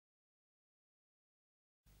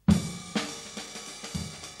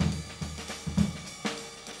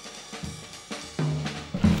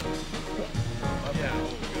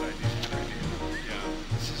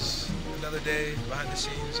Another day behind the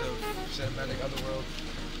scenes of Cinematic Otherworld.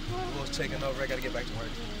 Will's taking over. I gotta get back to work.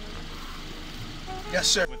 Yes,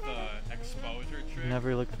 sir. With the exposure trick.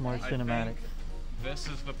 Never looked more cinematic. This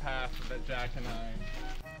is the path that Jack and I.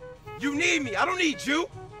 You need me. I don't need you.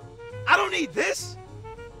 I don't need this.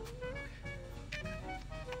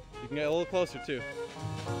 You can get a little closer too.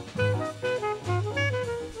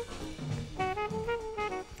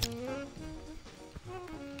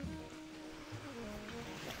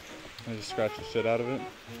 I just scratched the shit out of it.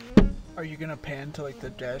 Are you gonna pan to like the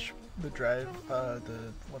drive, what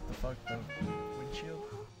the fuck, the windshield?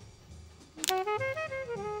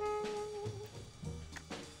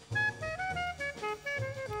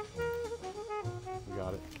 We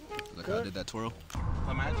got it. Look how I did that twirl.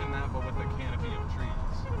 Imagine that, but with a canopy of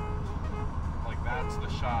trees. Like that's the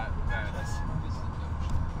shot that.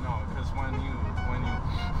 No, because when you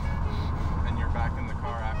and you're back in the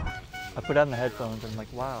car after. I put on the headphones and I'm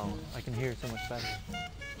like, wow, I can hear so much better.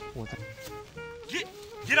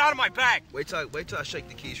 Get out of my bag! Wait till I shake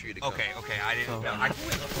the keys for you to come. Okay, I didn't know.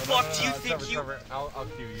 Fuck, do you think you... I'll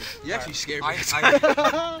cue you. You actually scared me.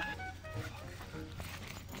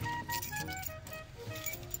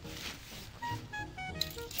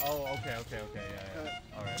 Oh, okay, yeah.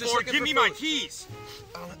 All right. Just or give me my keys!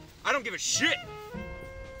 I don't give a shit!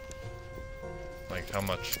 Like, how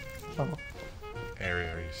much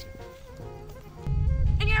area are you seeing?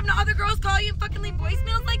 And you're having other girls call you and fucking leave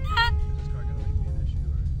voicemails like that? Is this car gonna make me an issue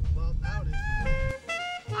or? Well, now it is.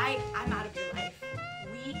 I'm out of your life.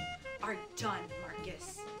 We are done,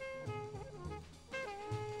 Marcus.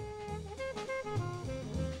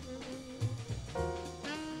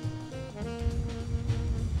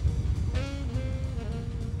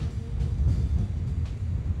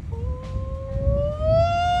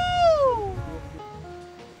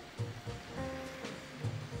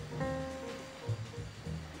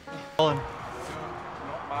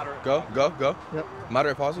 Go. Yep.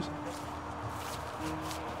 Moderate pauses.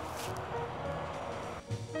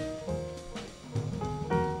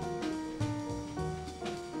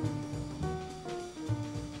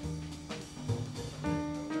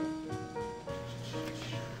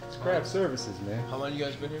 It's craft services, man. How long you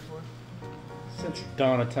guys been here for? Since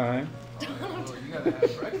dawn of time. Oh, you gotta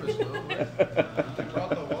have breakfast, Will. You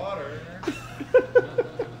brought the water.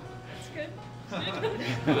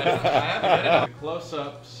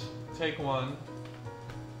 Close-ups, take one,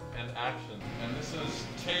 and action. And this is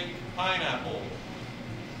take pineapple,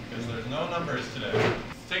 because there's no numbers today.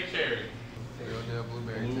 Take cherry. We'll do a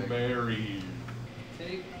blueberry. Blueberry.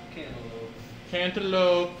 Take cantaloupe.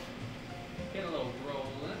 Cantaloupe. Cantaloupe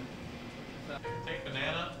rolling. Take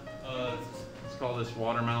banana. Let's call this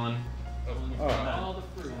watermelon. All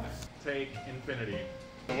the fruits. Take infinity.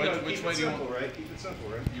 So Which way do you want? Right? Keep it simple,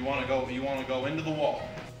 right? You want to go? You want to go into the wall.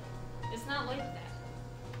 It's not like that.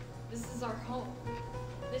 This is our home.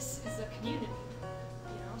 This is a community,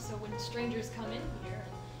 you know? So when strangers come in here,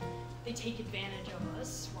 they take advantage of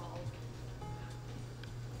us while...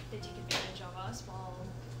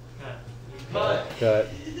 Cut.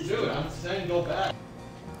 Dude, I'm saying go back.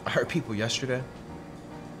 I hurt people yesterday.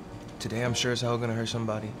 Today I'm sure as hell gonna hurt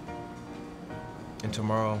somebody. And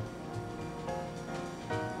tomorrow...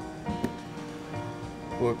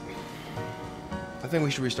 Well, I think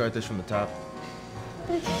we should restart this from the top.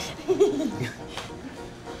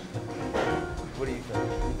 What do you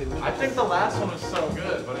think? I think the last one was so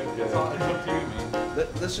good, but it's up to you, man.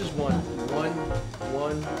 This is one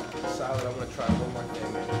solid. I'm gonna try one more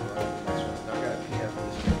thing. I got a pee after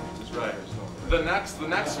this. That's right. The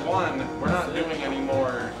next one, we're not doing any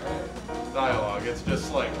more dialogue. It's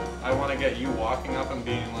just like I want to get you walking up and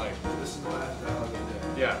being like. This is the last dialogue I'm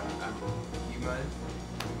doing. Yeah. You mind?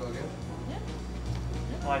 We'll go again.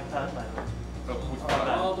 Lifetime.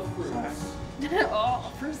 All the fruits.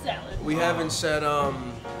 Oh, fruit salad. We haven't said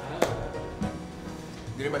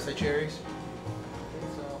Did anybody say cherries?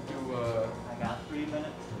 I got 3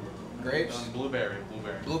 minutes. Grapes? Blueberry.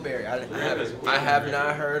 Blueberry. I have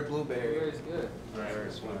not heard blueberry. Blueberry's good.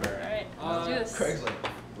 Alright, let's do this. Craig's like,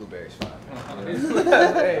 blueberry's fine.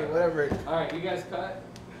 Hey, whatever. Alright, you guys cut?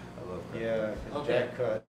 I love Craig. Yeah, Okay. Jack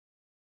cut.